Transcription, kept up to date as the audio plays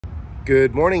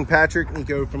Good morning, Patrick.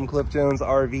 Nico from Cliff Jones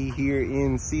RV here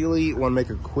in Sealy. Want to make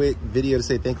a quick video to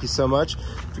say thank you so much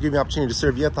for giving me the opportunity to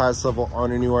serve you at the highest level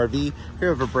on a new RV. Here we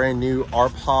have a brand new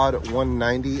R-Pod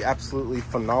 190, absolutely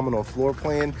phenomenal floor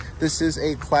plan. This is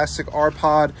a classic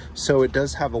R-Pod, so it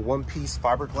does have a one-piece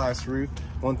fiberglass roof.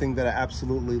 One thing that I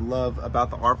absolutely love about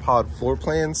the R-Pod floor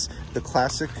plans, the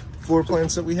classic floor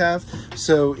plans that we have.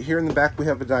 So here in the back, we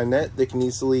have a dinette that can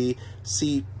easily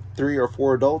seat 3 or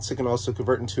 4 adults. It can also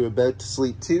convert into a bed to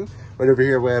sleep too. Right over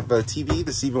here we have a TV.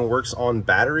 This even works on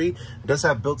battery. It does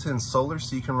have built-in solar,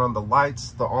 so you can run the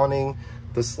lights, the awning,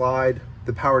 the slide,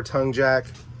 the power tongue jack,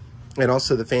 and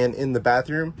also the fan in the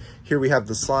bathroom. Here we have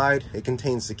the slide. It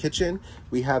contains the kitchen.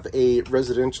 We have a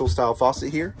residential style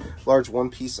faucet here, large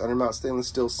one-piece undermount stainless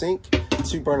steel sink,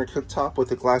 2-burner cooktop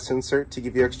with a glass insert to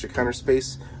give you extra counter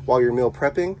space while you're meal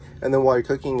prepping, and then while you're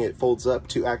cooking it folds up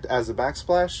to act as a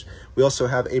backsplash. We also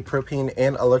have a propane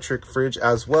and electric fridge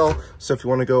as well, so if you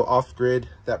want to go off grid,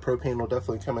 that propane will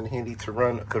definitely come in handy to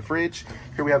run the fridge.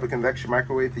 Here we have a convection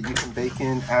microwave that you can bake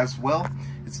in as well.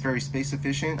 It's very space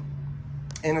efficient,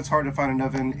 and it's hard to find an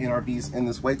oven in RVs in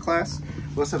this weight class.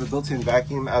 We also have a built-in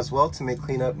vacuum as well to make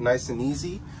cleanup nice and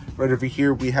easy. Right over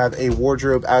here we have a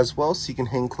wardrobe as well, so you can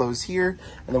hang clothes here,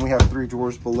 and then we have 3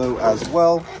 drawers below as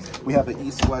well. We have an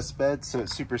east-west bed, so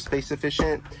it's super space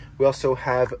efficient. We also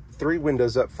have 3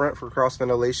 windows up front for cross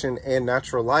ventilation and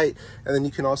natural light, and then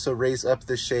you can also raise up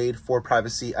the shade for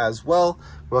privacy as well.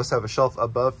 We also have a shelf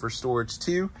above for storage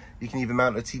too. You can even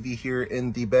mount a TV here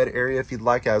in the bed area if you'd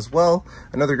like as well.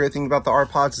 Another great thing about the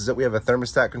R-Pods is that we have a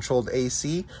thermostat controlled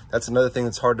AC. That's another thing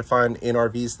that's hard to find in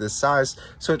RVs this size.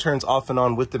 So it turns off and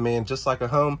on with demand just like a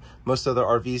home. Most other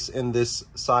RVs in this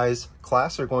size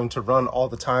class are going to run all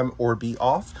the time or be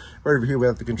off. Right over here we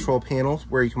have the control panel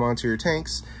where you can monitor your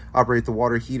tanks, operate the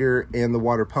water heater and the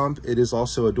water pump. It is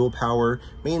also a dual power,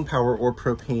 main power or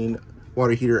propane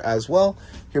water heater as well.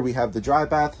 Here we have the dry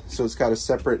bath, so it's got a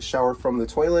separate shower from the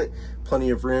toilet, plenty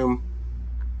of room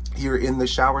here in the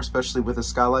shower, especially with a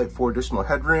skylight for additional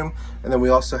headroom. And then we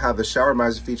also have the shower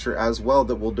miser feature as well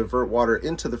that will divert water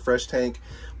into the fresh tank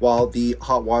while the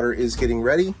hot water is getting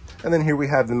ready. And then here we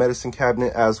have the medicine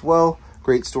cabinet as well.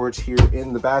 Great storage here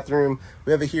in the bathroom.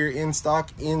 We have it here in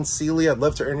stock in Sealy. I'd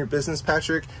love to earn your business,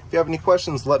 Patrick. If you have any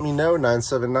questions, let me know.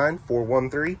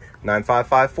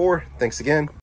 979-413-9554. Thanks again.